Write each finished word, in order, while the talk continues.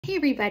Hey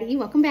everybody,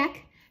 welcome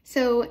back.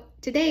 So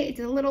today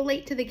it's a little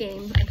late to the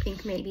game, I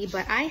think maybe,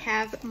 but I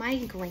have my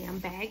Glam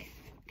Bag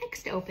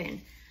X to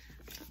open.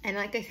 And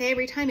like I say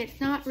every time, it's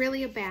not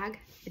really a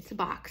bag, it's a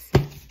box,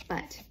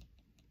 but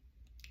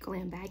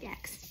Glam Bag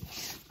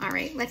X. All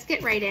right, let's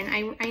get right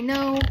in. I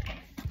know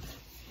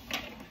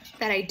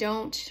that I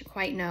don't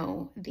quite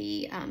know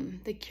the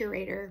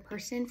curator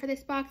person for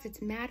this box.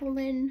 It's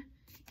Madeline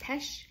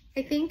Pesh,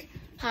 I think.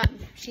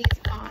 She's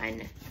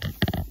on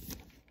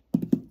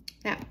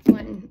that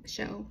one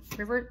show,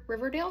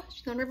 Riverdale.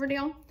 She's on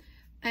Riverdale.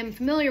 I'm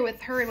familiar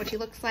with her and what she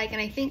looks like,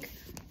 and I think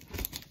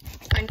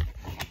on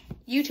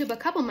YouTube a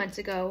couple months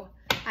ago,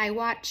 I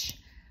watch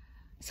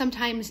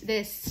sometimes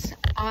this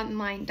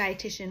online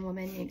dietitian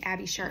woman named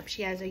Abby Sharp.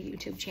 She has a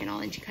YouTube channel,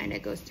 and she kind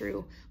of goes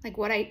through like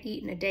what I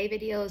eat in a day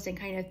videos and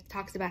kind of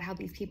talks about how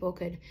these people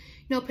could, you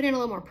know, put in a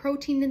little more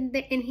protein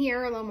in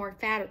here, a little more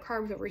fat or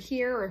carbs over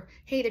here, or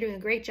hey, they're doing a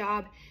great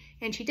job.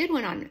 And she did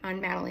one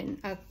on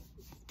Madeline a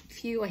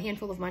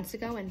handful of months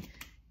ago, and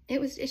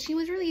she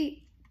was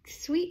really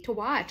sweet to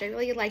watch. I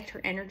really liked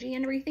her energy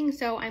and everything,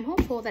 so I'm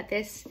hopeful that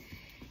this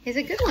is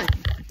a good one.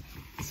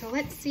 So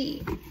let's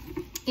see.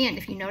 And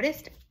if you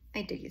noticed,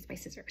 I did use my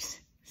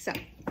scissors. So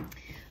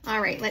all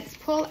right, let's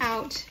pull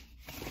out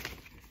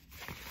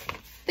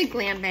the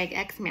Glam Bag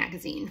X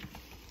magazine.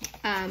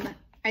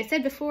 I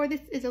said before,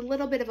 this is a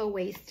little bit of a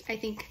waste, I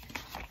think.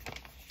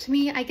 To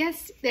me, I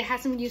guess it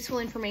has some useful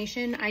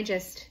information.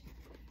 It's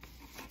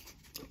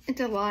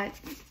a lot.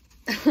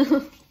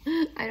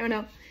 I don't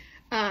know.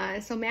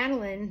 So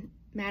Madeline,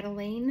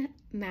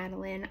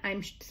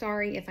 I'm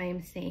sorry if I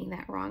am saying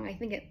that wrong. I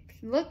think it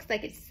looks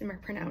like it's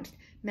pronounced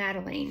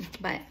Madeleine,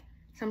 but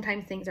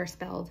sometimes things are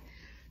spelled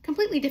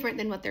completely different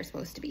than what they're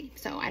supposed to be.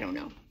 So I don't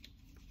know.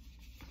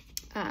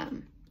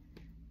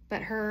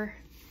 But her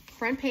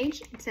front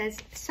page, it says,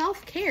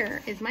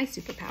 self-care is my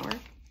superpower.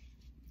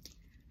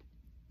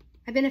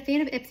 I've been a fan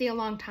of Ipsy a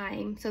long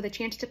time, so the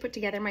chance to put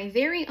together my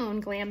very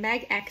own Glam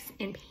Bag X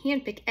and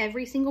handpick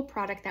every single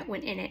product that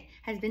went in it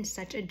has been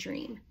such a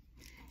dream.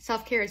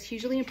 Self-care is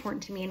hugely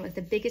important to me and was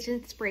the biggest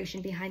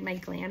inspiration behind my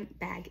Glam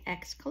Bag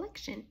X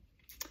collection.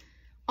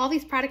 All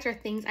these products are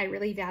things I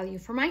really value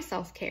for my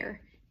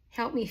self-care,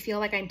 help me feel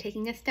like I'm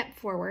taking a step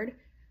forward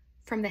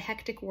from the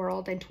hectic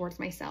world and towards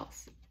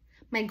myself.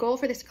 My goal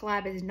for this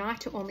collab is not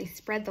to only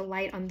spread the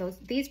light on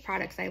these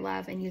products I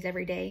love and use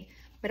every day,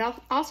 but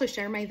I'll also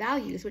share my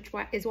values, which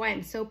is why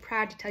I'm so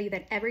proud to tell you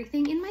that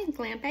everything in my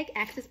Glam Bag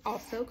X is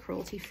also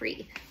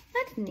cruelty-free.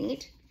 That's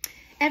neat.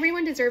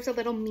 Everyone deserves a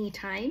little me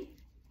time,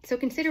 so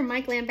consider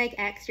my Glam Bag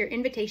X your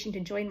invitation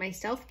to join my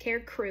self-care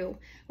crew,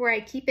 where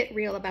I keep it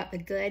real about the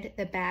good,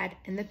 the bad,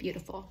 and the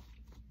beautiful.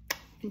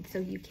 And so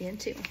you can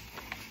too.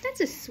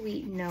 That's a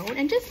sweet note,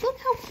 and just look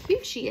how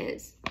cute she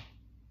is.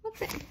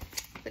 Look at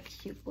the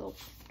cute little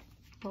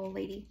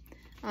lady.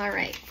 All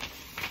right.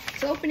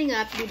 So opening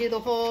up, you do the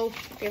whole,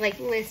 they like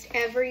list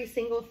every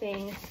single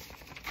thing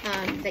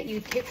that you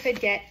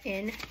could get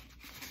in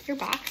your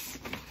box.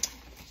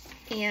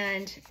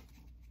 And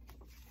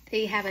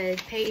they have a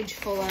page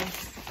full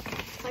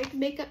of like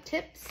makeup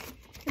tips.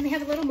 And they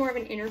have a little more of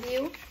an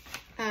interview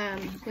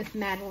with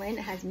Madeline.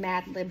 It has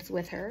Mad Libs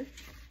with her.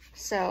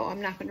 So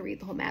I'm not going to read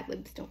the whole Mad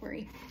Libs, don't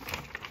worry.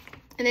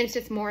 And then it's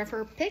just more of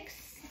her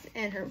pics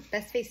and her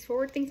best face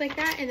forward, things like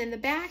that. And then the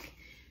back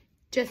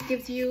just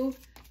gives you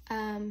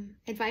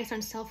advice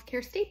on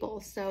self-care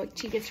staples. So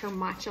she gives her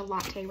matcha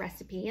latte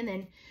recipe and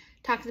then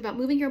talks about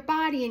moving your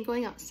body and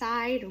going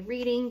outside,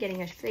 reading,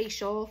 getting a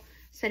facial,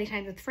 spending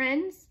time with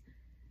friends.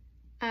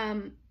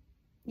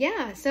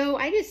 Yeah, so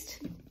I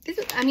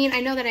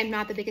know that I'm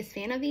not the biggest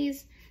fan of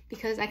these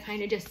because I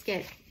kind of just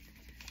get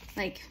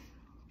like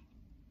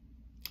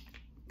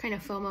kind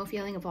of FOMO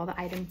feeling of all the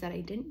items that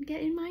I didn't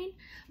get in mine.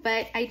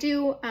 But I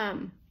do,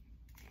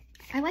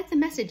 I like the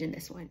message in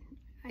this one.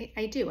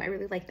 I do, I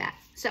really like that.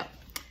 So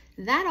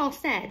that all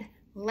said,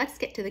 let's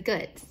get to the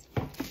goods.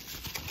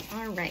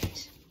 All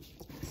right,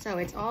 so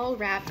it's all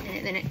wrapped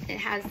and then it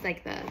has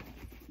like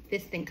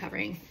this thing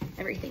covering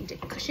everything to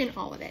cushion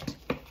all of it.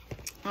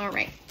 All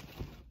right,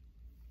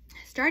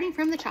 starting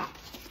from the top.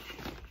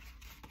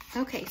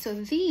 Okay, so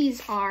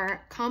these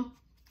are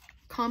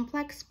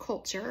Complex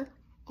Culture,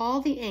 all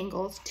the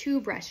angles,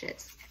 2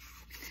 brushes.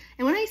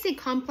 And when I say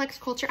Complex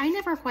Culture, I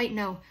never quite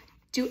know.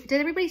 Did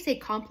everybody say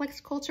Complex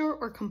Culture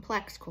or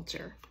Complex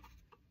Culture?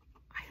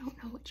 I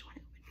don't know which one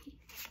it would be.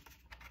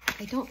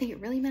 I don't think it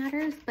really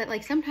matters, but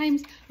like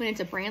sometimes when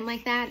it's a brand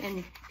like that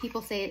and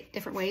people say it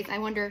different ways, I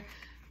wonder,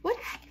 what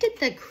did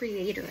the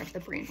creator of the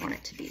brand want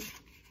it to be?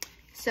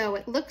 So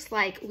it looks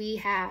like we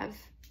have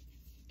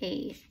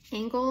a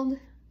angled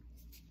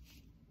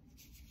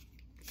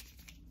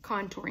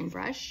contouring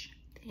brush,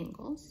 the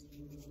angles,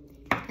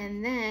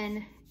 and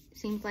then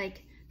this seems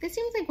like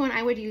one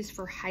I would use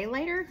for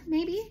highlighter,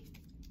 maybe,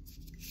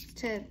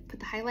 to put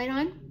the highlight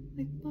on,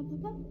 like blah,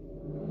 blah, blah.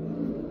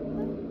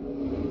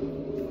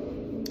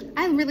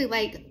 I really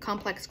like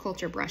Complex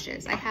Culture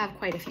brushes. I have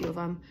quite a few of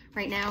them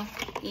right now,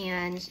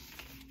 and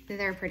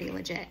they're pretty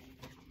legit.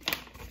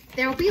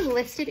 They'll be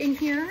listed in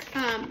here.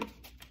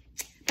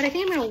 But I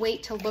think I'm gonna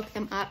wait to look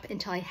them up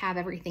until I have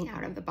everything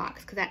out of the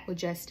box, because that would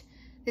just,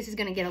 this is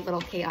gonna get a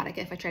little chaotic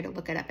if I try to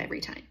look it up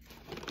every time.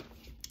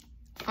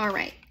 All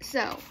right,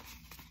 so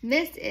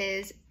this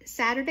is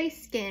Saturday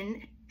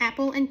Skin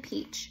Apple and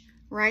Peach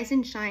Rise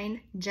and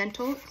Shine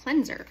Gentle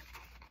Cleanser.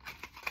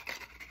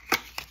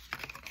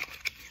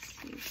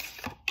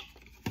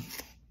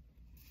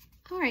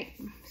 All right,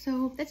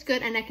 so that's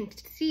good. And I can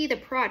see the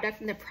product,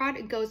 and the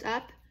product goes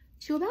up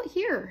to about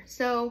here.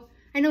 So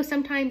I know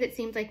sometimes it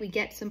seems like we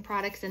get some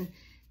products and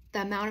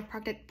the amount of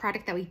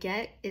product that we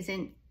get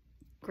isn't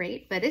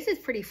great, but this is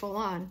pretty full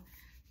on.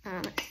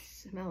 Let's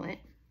smell it.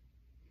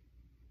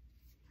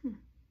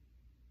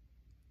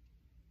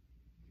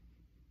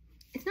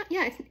 It's not,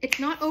 yeah, it's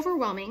not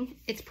overwhelming.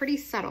 It's pretty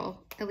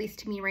subtle, at least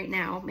to me right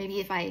now. Maybe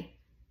if I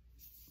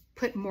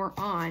put more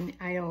on,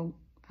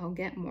 I'll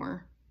get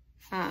more.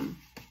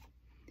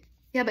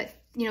 Yeah, but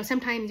you know,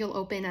 sometimes you'll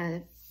open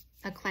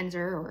a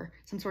cleanser or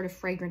some sort of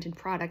fragranted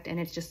product, and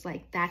it's just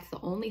like, that's the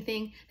only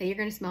thing that you're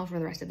gonna smell for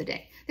the rest of the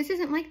day. This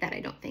isn't like that, I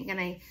don't think.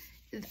 And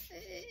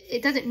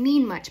it doesn't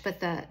mean much,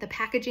 but the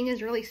packaging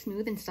is really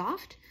smooth and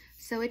soft.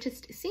 So it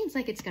seems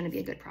like it's gonna be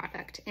a good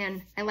product.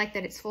 And I like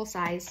that it's full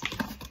size,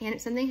 and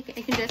it's something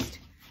I can just,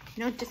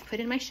 you know, just put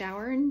in my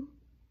shower and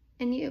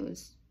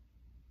use.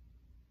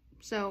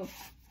 So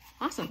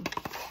awesome.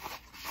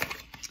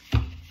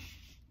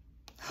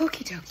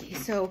 Okie dokie.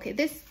 So, okay,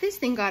 this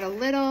thing got a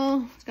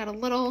little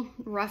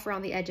rough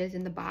around the edges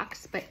in the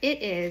box, but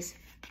it is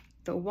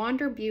the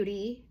Wander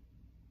Beauty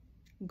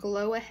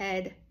Glow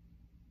Ahead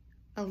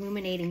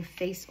Illuminating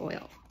Face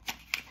Oil.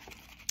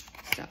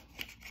 So,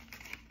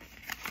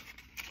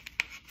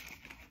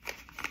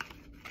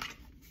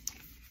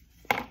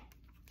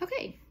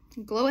 okay,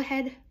 Glow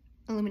Ahead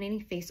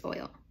Illuminating Face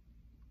Oil.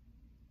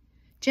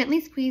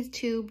 Gently squeeze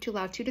tube to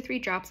allow 2 to 3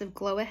 drops of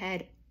Glow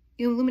Ahead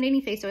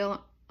Illuminating Face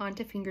Oil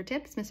onto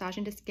fingertips, massage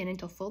into skin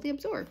until fully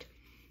absorbed.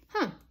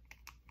 Huh.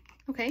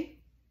 Okay.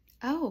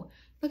 Oh,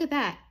 look at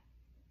that.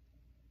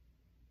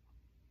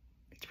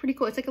 It's pretty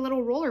cool. It's like a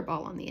little roller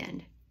ball on the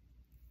end.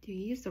 Do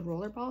you use the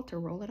roller ball to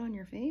roll it on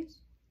your face?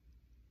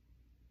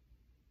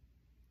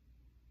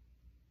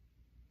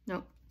 No.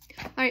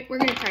 All right, we're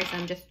gonna try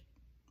some. I'm just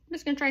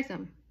gonna try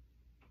some.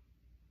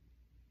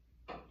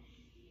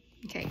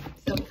 Okay,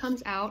 so it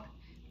comes out,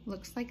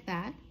 looks like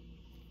that.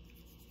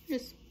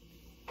 Just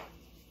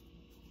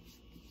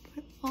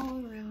put it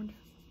all around.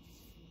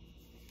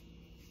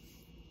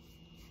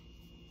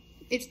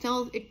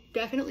 It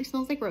definitely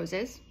smells like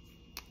roses.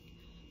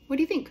 What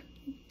do you think?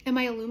 Am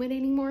I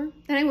illuminating more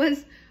than I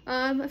was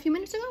a few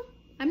minutes ago?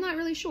 I'm not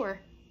really sure.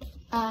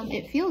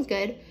 It feels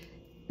good.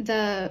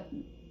 The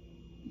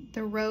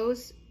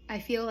rose, I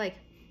feel like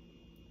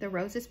the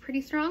rose is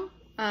pretty strong.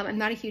 I'm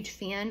not a huge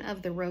fan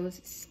of the rose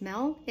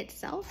smell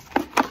itself.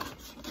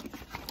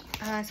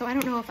 So I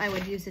don't know if I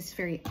would use this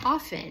very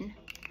often,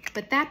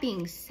 but that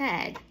being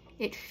said,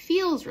 it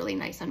feels really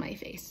nice on my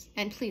face.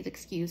 And please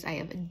excuse, I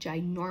have a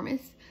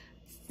ginormous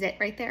zit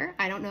right there.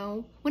 I don't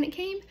know when it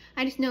came.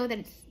 I just know that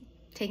it's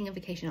taking a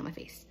vacation on my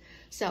face.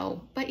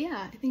 So, but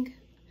yeah, I think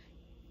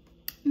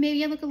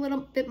maybe I look a little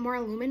bit more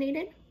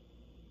illuminated.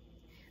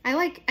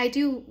 I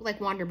do like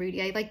Wander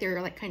Beauty. I like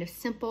their like kind of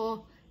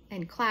simple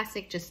and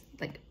classic, just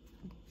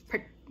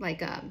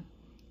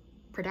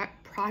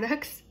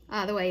products,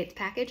 the way it's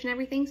packaged and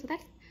everything. So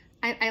that's,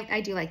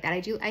 I do like that.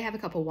 I have a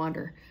couple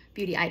Wander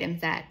Beauty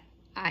items that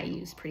I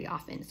use pretty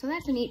often. So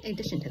that's a neat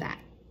addition to that.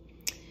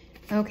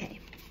 Okay.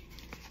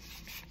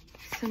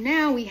 So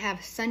now we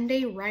have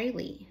Sunday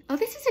Riley. Oh,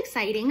 this is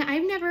exciting. I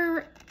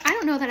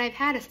don't know that I've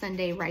had a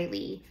Sunday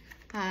Riley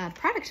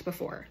product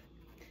before,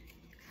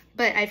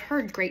 but I've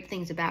heard great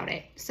things about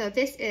it. So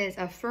this is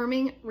a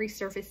firming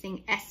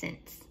resurfacing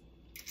essence.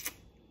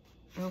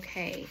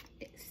 Okay,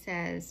 it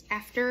says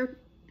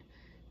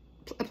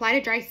apply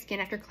to dry skin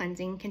after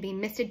cleansing, can be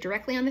misted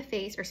directly on the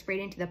face or sprayed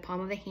into the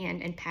palm of the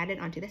hand and patted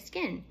onto the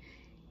skin.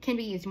 Can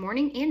be used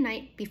morning and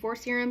night before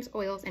serums,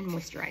 oils, and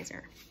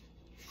moisturizer.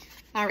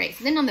 All right,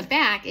 so then on the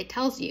back, it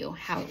tells you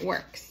how it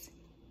works.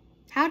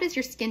 How does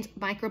your skin's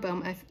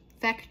microbiome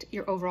affect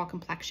your overall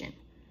complexion?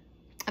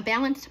 A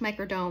balanced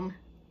microbiome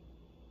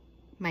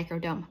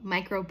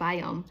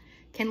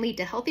can lead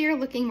to healthier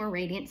looking, more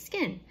radiant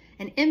skin.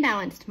 An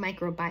imbalanced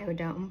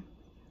microbiome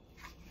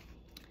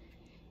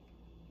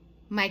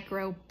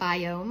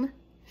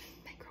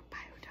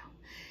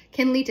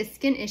can lead to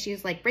skin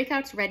issues like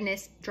breakouts,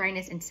 redness,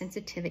 dryness, and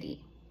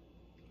sensitivity.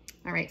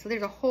 All right, so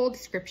there's a whole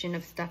description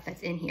of stuff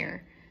that's in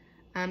here.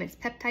 It's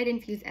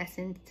peptide-infused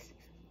essence,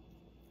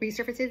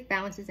 resurfaces,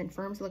 balances, and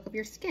firms the look of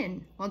your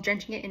skin while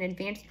drenching it in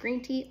advanced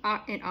green tea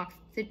and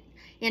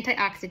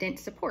antioxidant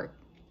support.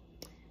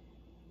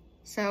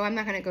 So I'm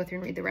not going to go through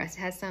and read the rest.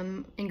 It has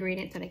some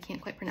ingredients that I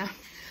can't quite pronounce.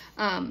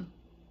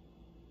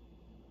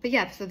 But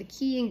yeah, so they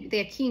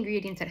have key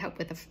ingredients that help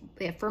with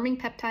they have firming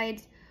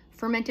peptides,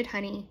 fermented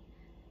honey,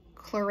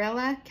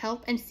 chlorella,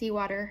 kelp and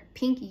seawater,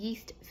 pink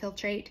yeast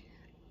filtrate,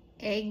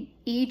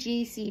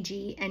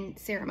 EGCG, and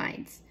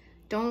ceramides.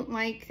 Don't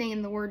like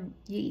saying the word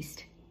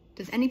yeast.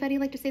 Does anybody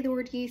like to say the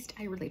word yeast?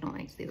 I really don't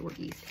like to say the word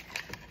yeast.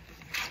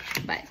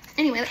 But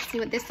anyway, let's see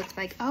what this looks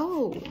like.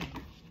 Oh,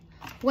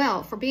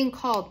 well, for being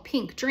called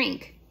pink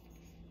drink,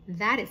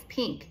 that is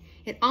pink.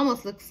 It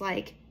almost looks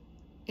like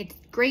it's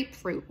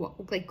grapefruit,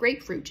 like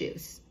grapefruit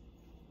juice.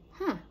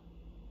 Huh.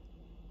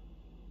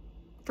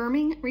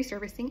 Firming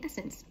resurfacing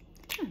essence.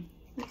 Huh.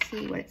 Let's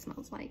see what it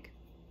smells like.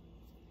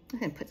 I'm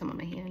gonna put some on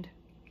my hand.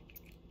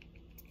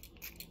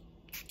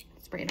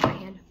 Spray it on my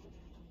hand.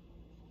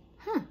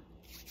 Huh.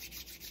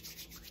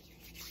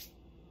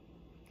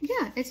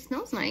 Yeah, it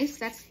smells nice.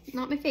 That's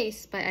not my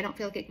face, but I don't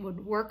feel like it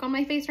would work on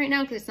my face right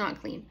now because it's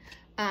not clean.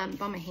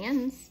 But on my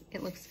hands,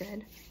 it looks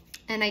good.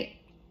 And I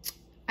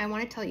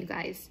want to tell you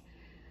guys,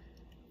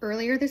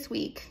 earlier this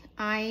week,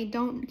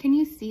 can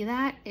you see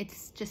that?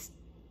 It's just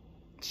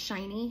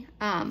shiny.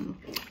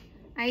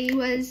 I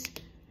was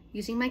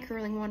using my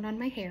curling wand on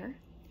my hair,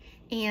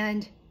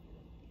 and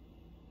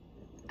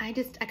I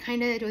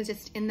kind of was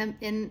just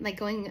in like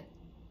going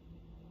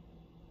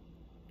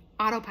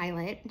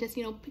autopilot, just,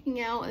 you know,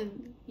 picking out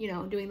and, you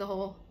know, doing the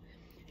whole,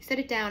 I set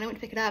it down, I went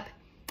to pick it up,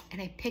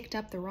 and I picked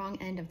up the wrong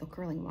end of the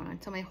curling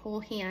wand. So my whole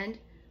hand,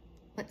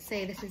 let's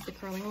say this is the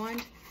curling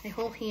wand, my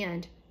whole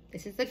hand,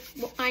 this is the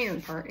iron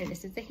part and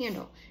this is the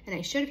handle. And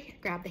I should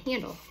have grabbed the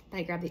handle, but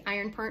I grabbed the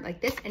iron part like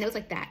this, and it was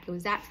like that. It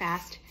was that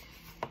fast,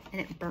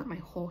 and it burnt my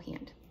whole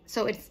hand.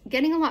 So it's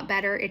getting a lot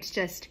better. It's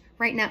just,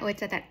 right now,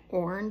 it's at that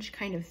orange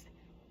kind of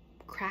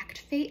cracked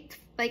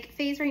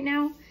phase right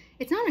now.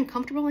 It's not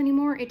uncomfortable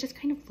anymore. It just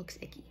kind of looks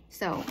icky.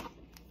 So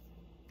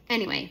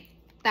anyway,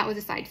 that was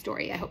a side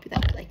story. I hope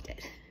that you liked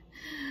it.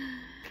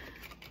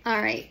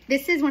 All right,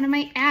 this is one of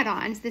my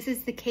add-ons. This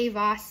is the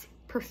K-Voss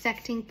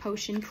Perfecting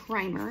Potion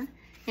Primer.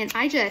 And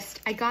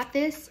I got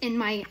this in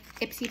my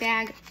Ipsy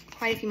bag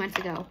quite a few months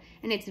ago,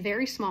 and it's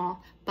very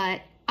small,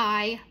 but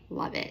I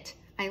love it.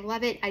 I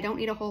love it. I don't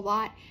need a whole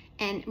lot.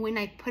 And when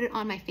I put it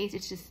on my face,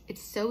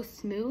 it's so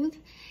smooth.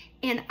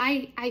 And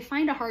I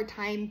find a hard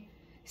time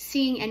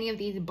seeing any of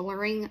these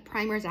blurring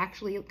primers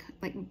actually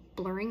like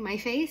blurring my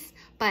face,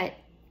 but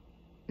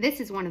this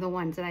is one of the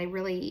ones that I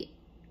really,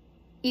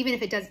 even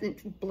if it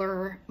doesn't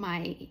blur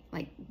my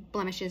like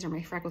blemishes or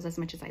my freckles as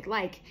much as I'd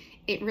like,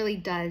 it really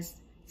does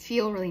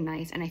feel really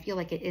nice, and I feel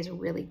like it is a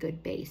really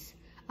good base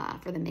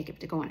for the makeup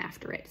to go on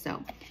after it.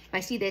 So if I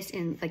see this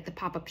in like the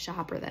pop-up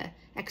shop or the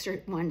extra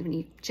one, when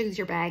you choose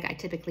your bag, I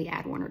typically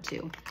add 1 or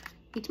 2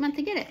 each month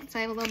to get it. So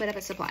I have a little bit of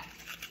a supply.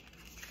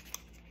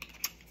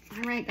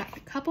 All right, got a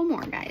couple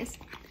more, guys.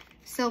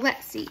 So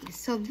let's see.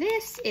 So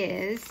this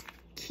is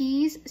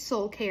Keys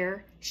Soul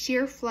Care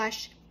Sheer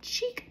Flush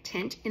Cheek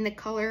Tint in the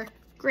color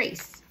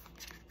Grace.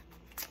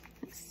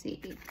 Let's see.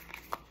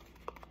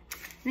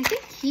 And I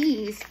think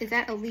Keys, is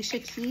that Alicia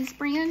Keys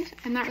brand?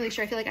 I'm not really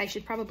sure. I feel like I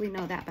should probably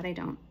know that, but I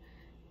don't.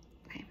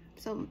 Okay,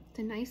 so it's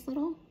a nice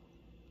little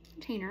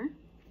container.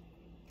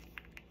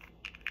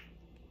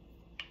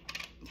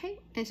 Okay,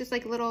 and it's just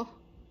like a little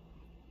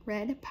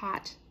red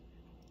pot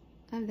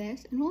of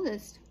this, and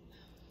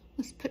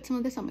let's put some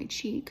of this on my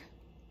cheek.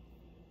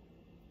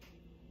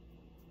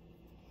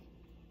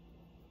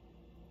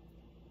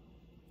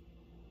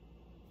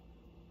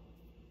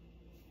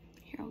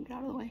 Here, I'll get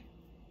out of the way.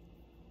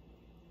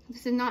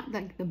 This is not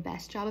like the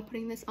best job of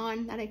putting this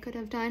on that I could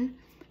have done,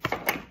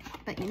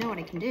 but you know what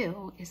I can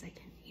do is I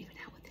can even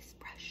out with this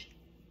brush.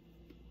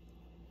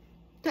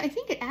 So I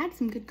think it adds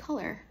some good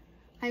color.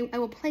 I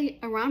will play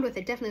around with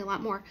it definitely a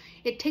lot more.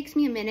 It takes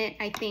me a minute,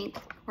 I think,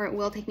 or it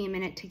will take me a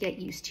minute to get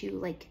used to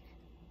like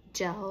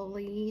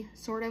jelly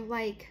sort of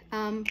like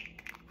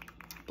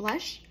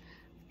blush.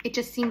 It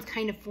just seems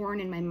kind of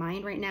foreign in my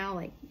mind right now.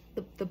 Like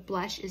the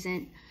blush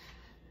isn't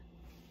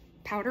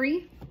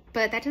powdery,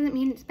 but that doesn't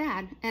mean it's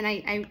bad. And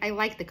I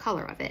like the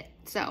color of it.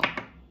 So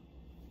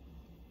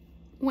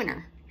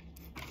winner.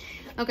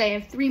 Okay, I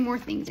have 3 more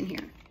things in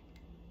here.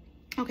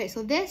 Okay,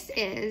 so this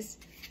is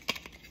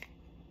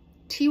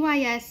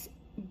TYS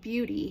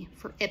Beauty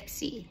for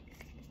Ipsy,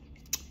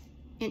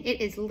 and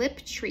it is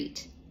Lip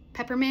Treat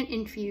Peppermint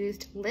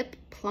Infused Lip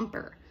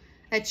Plumper,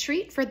 a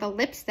treat for the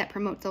lips that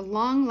promotes a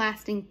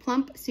long-lasting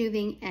plump,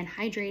 soothing, and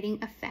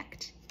hydrating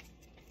effect.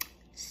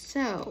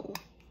 So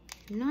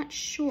I'm not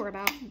sure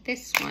about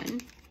this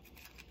one.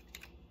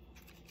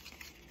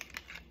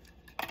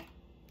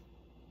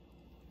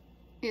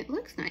 It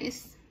looks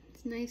nice.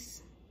 It's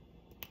nice,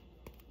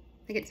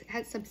 like it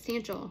has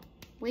substantial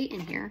weight in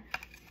here.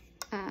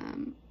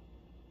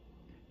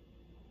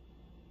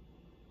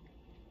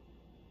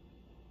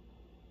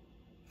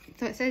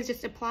 So it says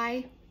just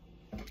apply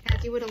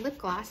as you would a lip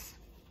gloss.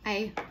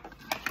 I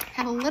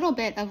have a little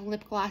bit of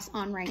lip gloss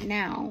on right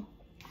now.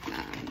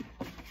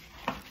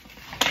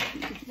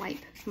 Wipe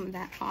some of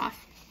that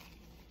off.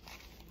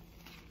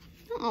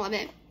 Not all of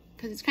it,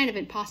 because it's kind of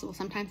impossible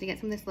sometimes to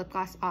get some of this lip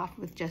gloss off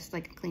with just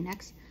like a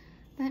Kleenex.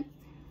 But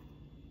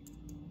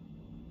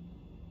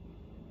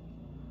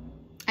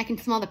I can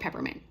smell the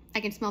peppermint.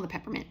 I can smell the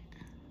peppermint.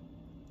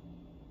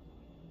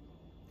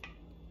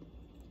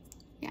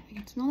 Yeah, I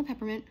can smell the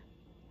peppermint.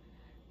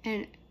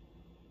 And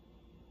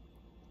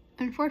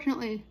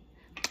unfortunately,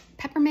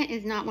 peppermint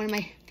is not one of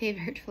my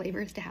favorite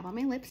flavors to have on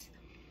my lips.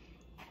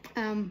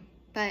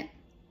 But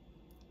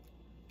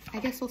I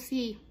guess we'll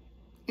see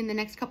in the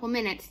next couple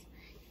minutes.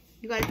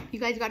 You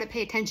guys got to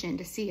pay attention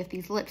to see if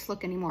these lips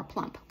look any more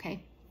plump,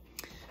 okay?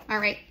 All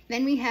right,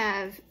 then we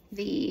have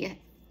the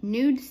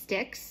Nude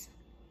Stix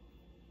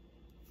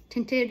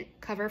Tinted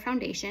Cover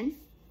Foundation.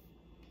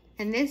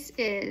 And this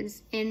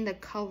is in the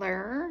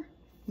color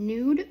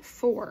Nude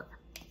 4.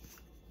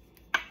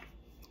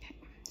 Okay,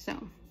 so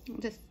I'll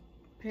just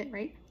put it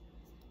right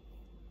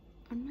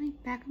on my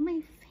back of my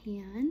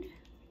hand.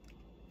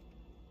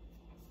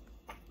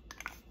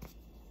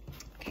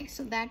 Okay,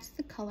 so that's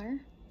the color.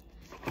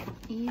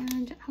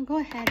 And I'll go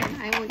ahead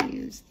and I will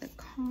use the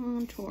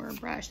contour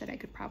brush that I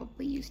could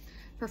probably use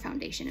for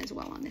foundation as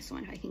well on this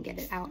one, if I can get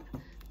it out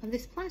of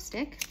this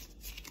plastic.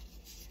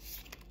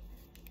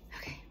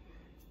 Okay.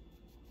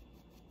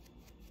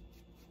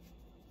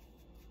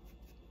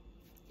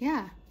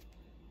 Yeah,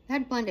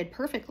 that blended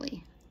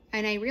perfectly.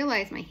 And I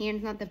realize my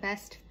hand's not the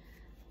best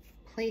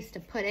place to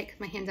put it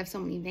because my hands have so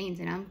many veins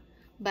in them,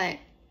 but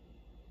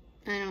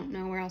I don't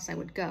know where else I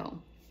would go.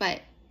 But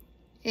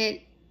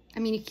I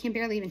mean, you can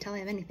barely even tell I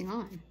have anything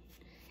on.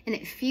 And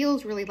it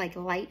feels really like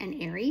light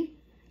and airy.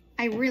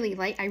 I really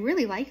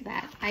like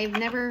that. I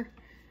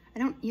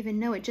don't even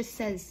know. It just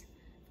says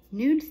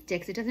Nude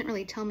Stix. It doesn't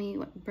really tell me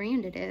what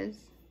brand it is.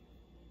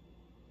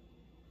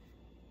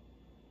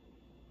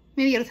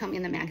 Maybe it'll tell me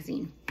in the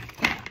magazine.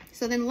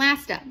 So then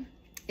last up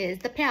is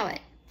the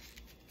palette.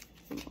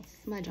 A little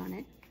smudge on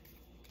it.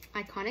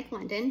 Iconic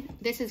London.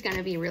 This is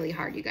gonna be really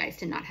hard, you guys,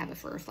 to not have a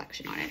fur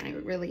reflection on it. And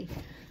I'm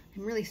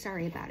really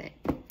sorry about it.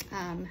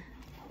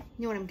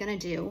 You know what I'm gonna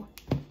do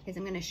is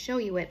I'm gonna show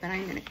you it, but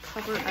I'm gonna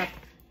cover up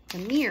the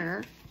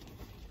mirror.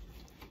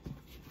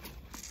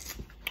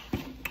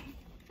 Get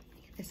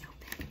this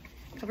open.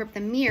 Cover up the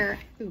mirror.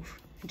 Oof,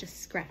 I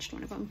just scratched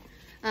one of them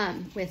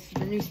with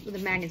the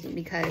magazine,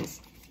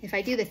 because if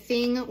I do the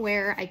thing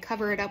where I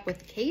cover it up with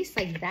the case,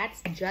 like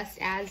that's just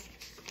as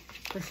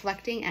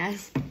reflecting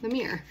as the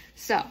mirror.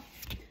 So,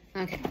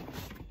 okay,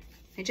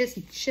 I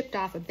just chipped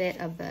off a bit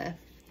of the,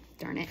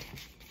 darn it.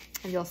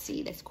 And you'll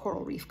see this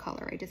coral reef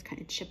color. I just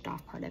kind of chipped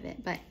off part of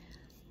it. But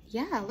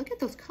yeah, look at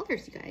those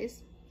colors, you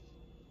guys.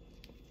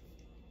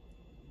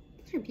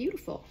 They're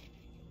beautiful.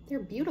 They're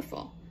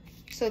beautiful.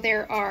 So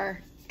there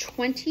are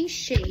 20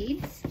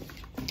 shades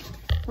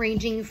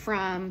ranging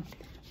from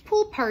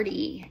Pool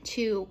Party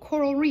to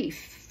Coral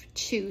Reef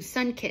to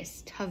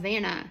Sunkissed,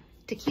 Havana,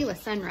 Tequila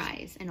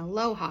Sunrise, and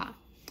Aloha.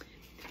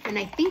 And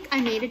I think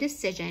I made a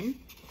decision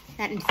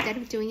that instead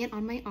of doing it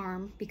on my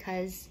arm,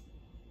 because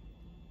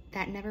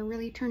that never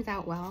really turns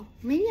out well,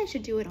 maybe I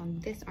should do it on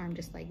this arm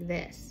just like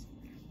this.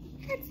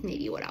 That's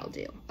maybe what I'll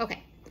do.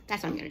 Okay,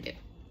 that's what I'm gonna do.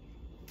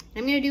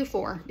 I'm gonna do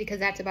 4 because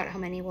that's about how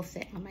many will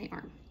fit on my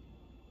arm.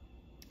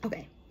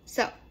 Okay,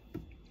 so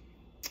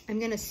I'm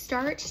gonna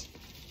start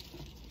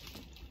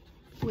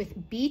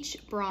with Beach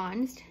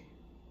Bronzed.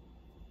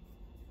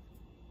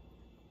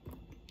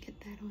 Get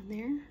that on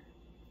there.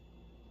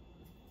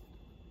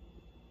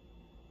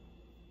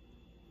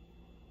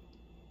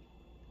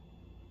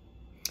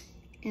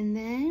 And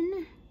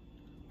then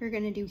we're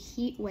gonna do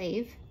Heat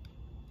Wave.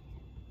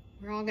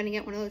 We're all gonna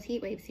get one of those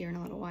heat waves here in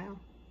a little while.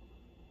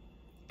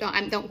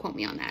 Don't quote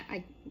me on that.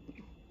 I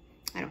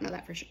don't know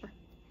that for sure.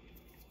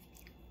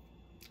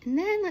 And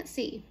then let's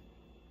see.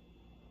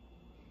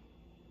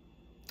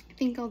 I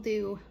think I'll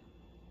do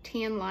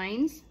Tan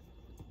Lines.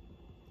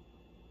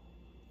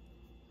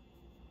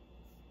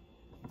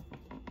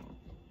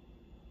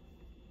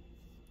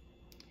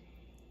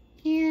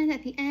 And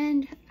at the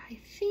end, I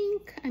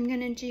think I'm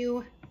gonna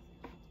do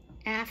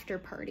After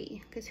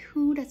Party, because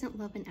who doesn't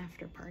love an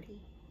after party?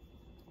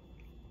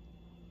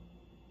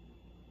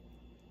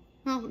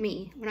 Well,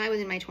 me. When I was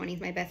in my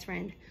 20s, my best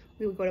friend,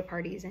 we would go to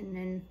parties and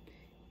then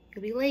it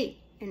would be late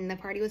and the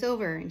party was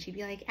over and she'd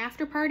be like,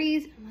 after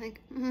parties? I'm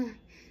like,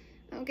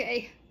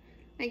 okay,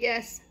 I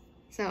guess.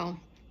 So,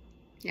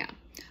 yeah.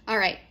 All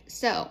right,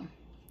 so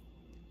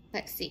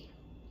let's see.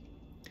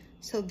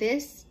 So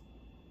this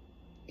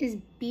is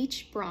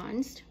Beach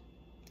Bronzed.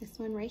 This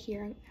one right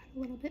here, I add a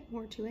little bit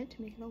more to it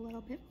to make it a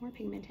little bit more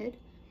pigmented.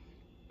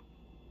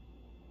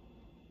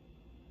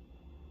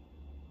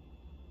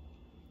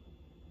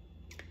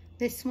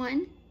 This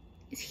one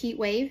is Heat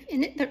Wave,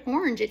 and the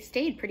orange, it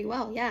stayed pretty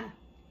well, yeah.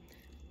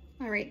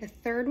 All right, the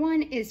third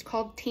one is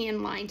called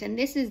Tan Lines, and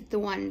this is the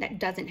one that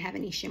doesn't have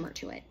any shimmer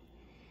to it.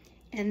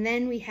 And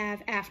then we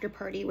have After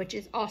Party, which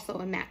is also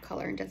a matte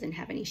color and doesn't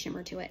have any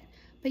shimmer to it.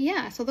 But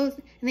yeah, so those,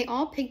 and they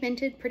all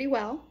pigmented pretty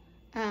well.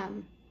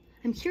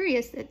 I'm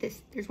curious that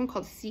there's one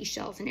called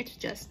Seashells, and it's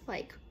just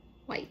like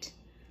white.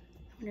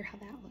 I wonder how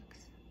that looks.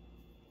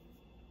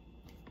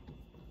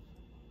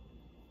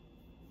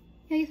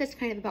 Yeah, I guess that's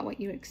kind of about what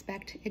you would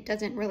expect. It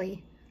doesn't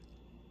really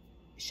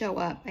show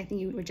up. I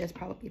think you would just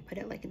probably put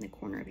it like in the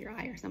corner of your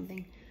eye or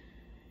something.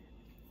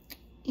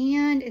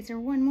 And is there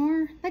one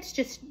more? Let's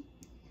just,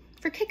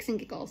 for kicks and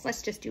giggles,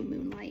 let's just do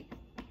Moonlight.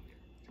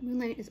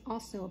 Moonlight is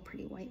also a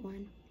pretty white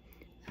one.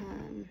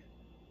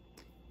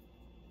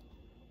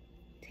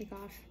 Take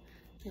off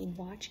my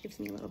watch, gives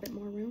me a little bit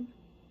more room.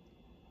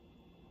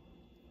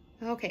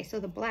 Okay, so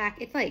the black,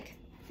 it's like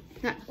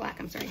not black,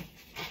 I'm sorry,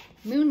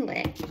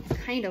 moonlit.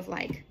 It's kind of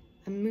like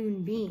a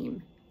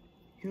moonbeam.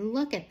 And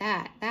look at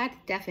that. That's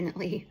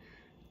definitely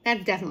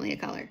a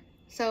color.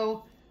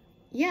 So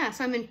yeah,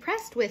 so I'm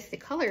impressed with the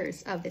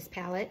colors of this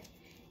palette.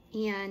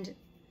 And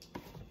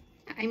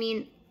I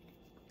mean,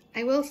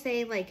 I will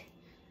say, like,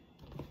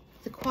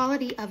 the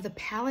quality of the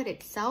palette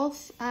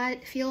itself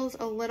feels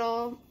a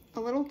little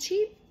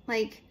cheap,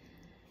 like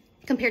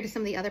compared to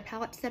some of the other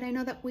palettes that I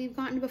know that we've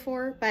gotten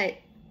before, but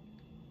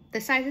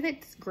the size of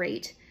it's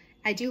great.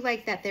 I do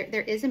like that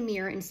there is a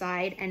mirror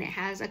inside and it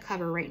has a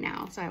cover right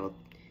now. So I will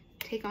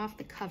take off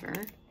the cover.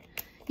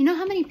 You know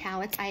how many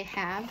palettes I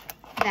have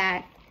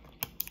that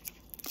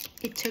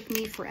it took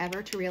me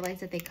forever to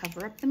realize that they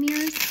cover up the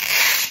mirrors?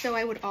 So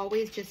I would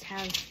always just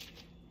have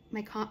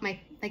my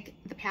like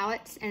the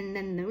palettes and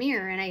then the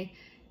mirror, and I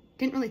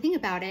didn't really think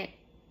about it.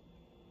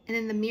 And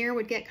then the mirror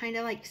would get kind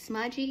of like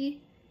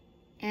smudgy,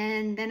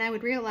 and then I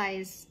would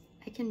realize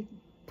I can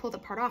pull the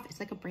part off. It's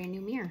like a brand new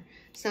mirror.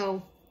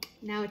 So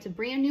now it's a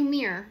brand new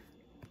mirror,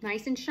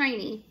 nice and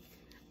shiny.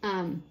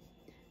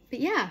 But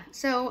yeah,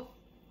 so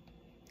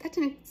that's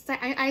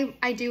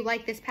I do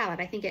like this palette.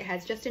 I think it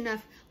has just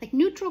enough like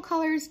neutral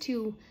colors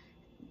to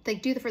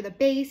like do for the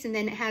base, and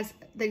then it has,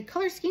 the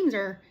color schemes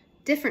are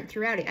different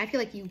throughout it. I feel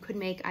like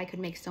I could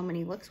make so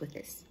many looks with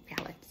this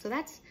palette. So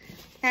that's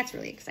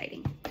really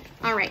exciting.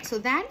 All right, so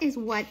that is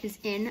what is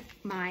in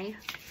my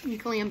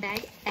Glam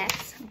Bag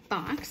X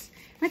box.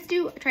 Let's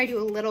try to do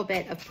a little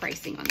bit of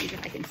pricing on these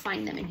if I can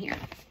find them in here.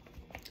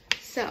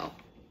 So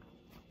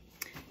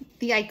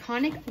the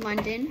iconic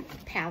London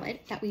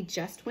palette that we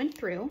just went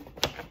through,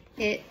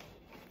 it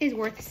is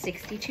worth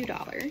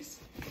 $62.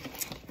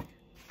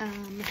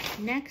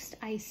 Next,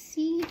 I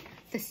see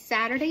the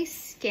Saturday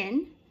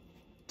Skin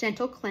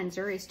Gentle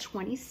Cleanser is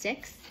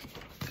 $26.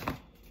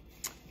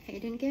 Okay, I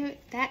didn't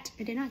get that.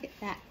 I did not get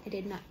that. I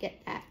did not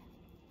get that.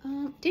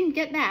 Didn't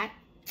get that.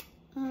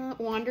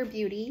 Wander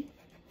Beauty,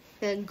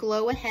 the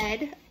Glow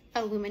Ahead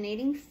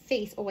Illuminating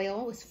Face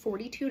Oil was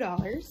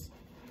 $42.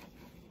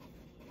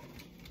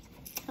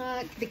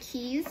 The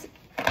Keys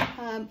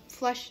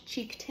Flush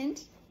Cheek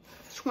Tint,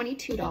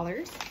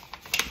 $22.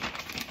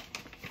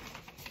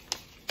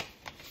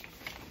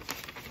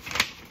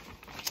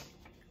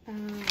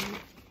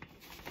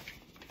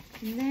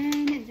 And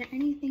then, is there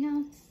anything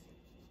else?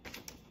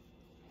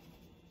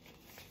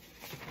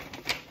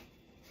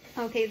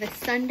 Okay, the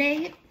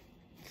Sunday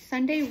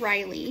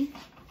Riley,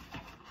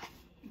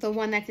 the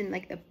one that's in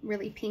like the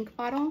really pink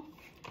bottle.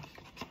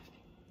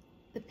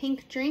 The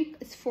pink drink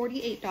is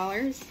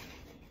 $48.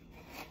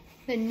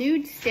 The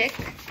nude stick,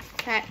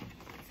 that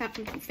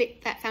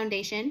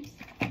foundation,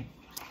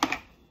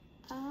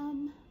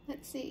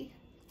 let's see,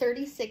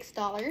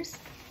 $36.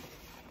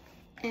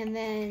 And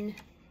then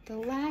the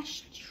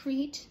Lash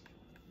Treat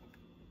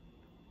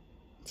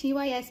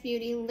TYS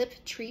Beauty Lip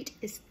Treat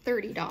is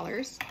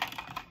 $30.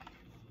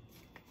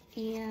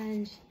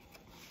 And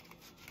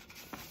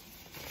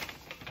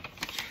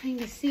trying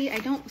to see, I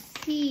don't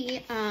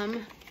see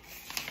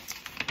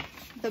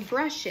the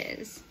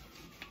brushes.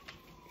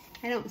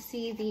 I don't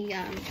see the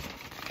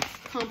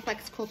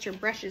Complex Culture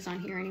brushes on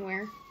here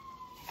anywhere.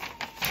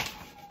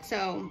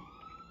 So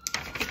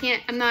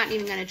I'm not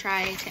even gonna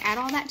try to add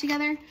all that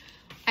together.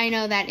 I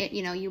know that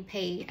you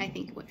pay, I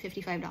think, what,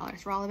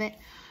 $55 for all of it.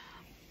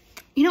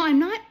 You know, I'm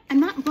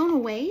not blown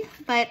away,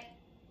 but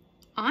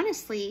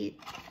honestly,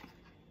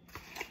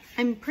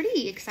 I'm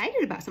pretty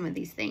excited about some of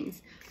these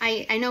things.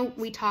 I know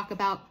we talk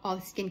about all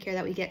the skincare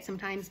that we get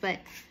sometimes, but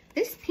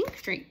this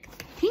pink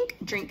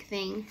drink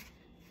thing,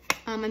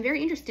 I'm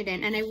very interested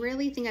in, and I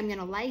really think I'm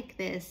gonna like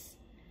this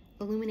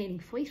illuminating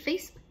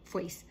face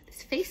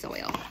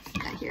oil.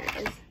 Here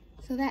it is.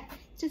 So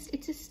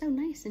it's just so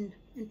nice and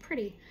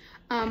pretty.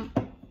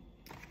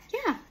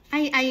 Yeah,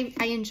 I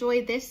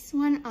enjoyed this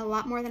one a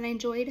lot more than I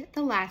enjoyed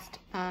the last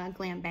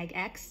Glam Bag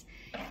X.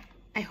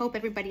 I hope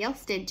everybody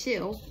else did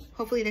too.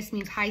 Hopefully this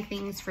means high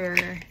things for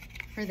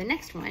the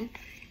next one.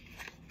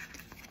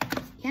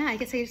 Yeah, I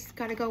guess I just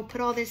gotta go put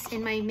all this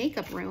in my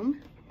makeup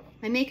room.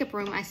 My makeup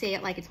room, I say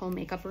it like it's whole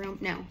makeup room.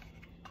 No,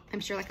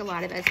 I'm sure like a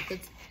lot of us,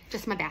 it's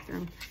just my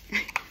bathroom.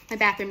 My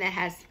bathroom that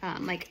has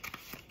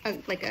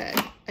like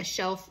a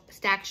shelf,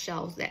 stacked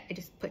shelves that I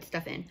just put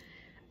stuff in.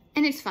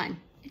 And it's fun.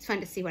 It's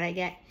fun to see what I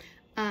get.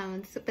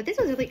 But this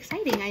was really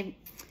exciting.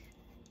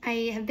 I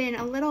have been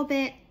a little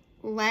bit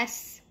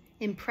less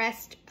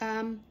impressed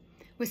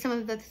with some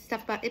of the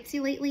stuff about Ipsy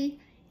lately.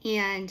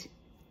 And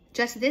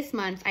just this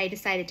month, I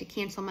decided to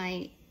cancel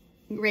my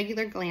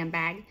regular Glam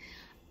Bag.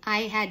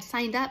 I had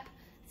signed up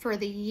for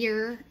the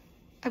year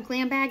of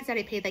Glam Bags that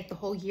I paid like the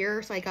whole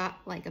year. So I got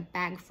like a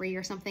bag free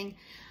or something.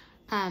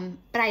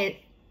 But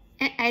I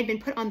had been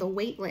put on the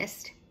wait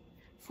list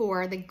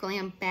for the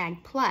Glam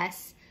Bag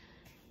Plus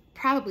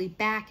probably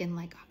back in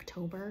like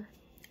October.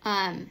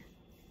 And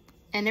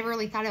never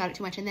really thought about it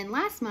too much. And then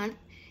last month,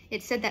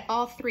 it said that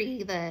all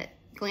three, the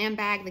Glam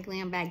Bag, the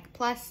Glam Bag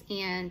Plus,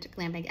 and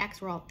Glam Bag X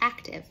were all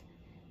active.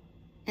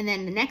 And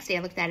then the next day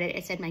I looked at it,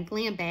 it said my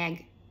Glam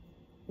Bag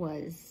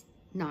was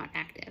not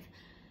active.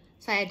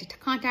 So I had to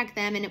contact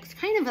them, and it was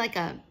kind of like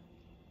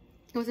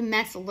It was a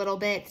mess a little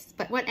bit,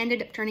 but what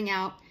ended up turning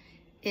out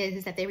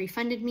is that they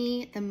refunded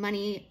me the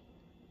money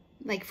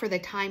like for the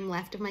time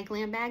left of my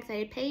Glam bags I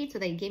had paid. So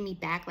they gave me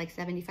back like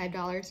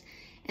 $75.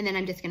 And then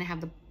I'm just gonna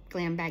have the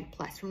Glam Bag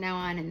Plus from now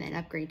on and then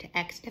upgrade to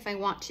X if I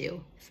want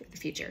to for the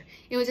future.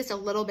 It was just a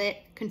little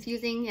bit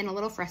confusing and a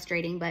little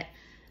frustrating, but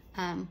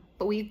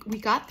we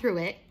got through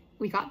it.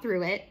 We got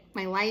through it.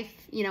 My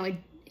life, you know,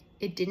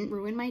 it didn't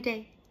ruin my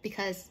day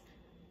because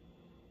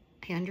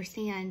I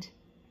understand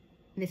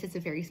this is a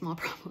very small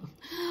problem.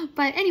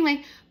 But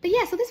anyway, but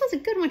yeah, so this was a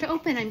good one to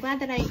open. I'm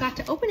glad that I got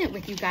to open it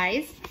with you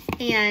guys.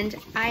 And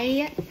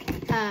I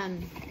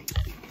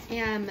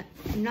am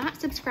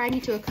not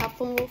subscribing to a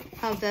couple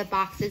of the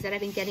boxes that I've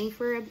been getting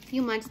for a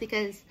few months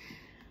because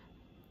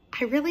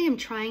I really am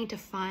trying to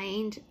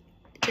find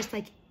just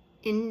like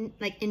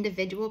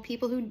individual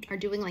people who are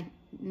doing like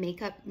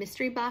makeup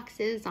mystery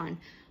boxes on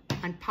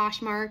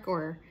Poshmark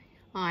or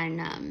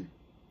on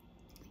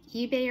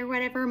eBay or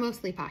whatever,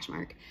 mostly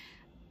Poshmark.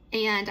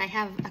 And I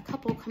have a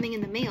couple coming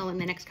in the mail in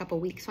the next couple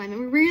weeks. So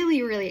I'm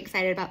really, really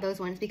excited about those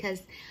ones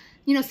because,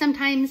 you know,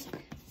 sometimes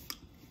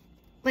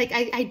like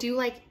I do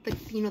like the,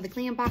 you know, the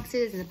glam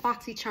boxes and the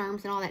boxy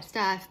charms and all that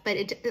stuff, but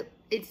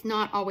it's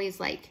not always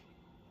like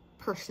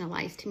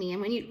personalized to me.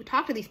 And when you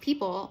talk to these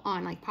people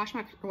on like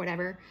Poshmark or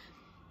whatever,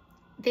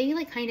 they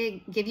like kind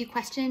of give you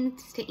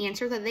questions to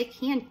answer that they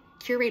can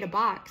curate a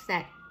box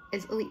that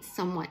is at least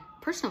somewhat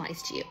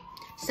personalized to you.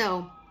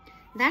 So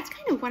that's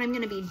kind of what I'm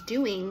going to be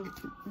doing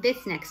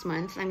this next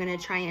month. I'm going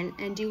to try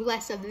and do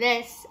less of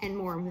this and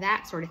more of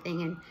that sort of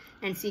thing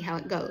and see how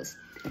it goes.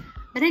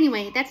 But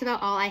anyway, that's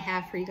about all I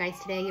have for you guys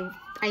today.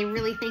 I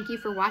really thank you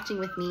for watching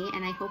with me,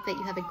 and I hope that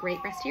you have a great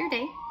rest of your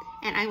day,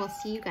 and I will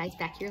see you guys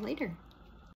back here later.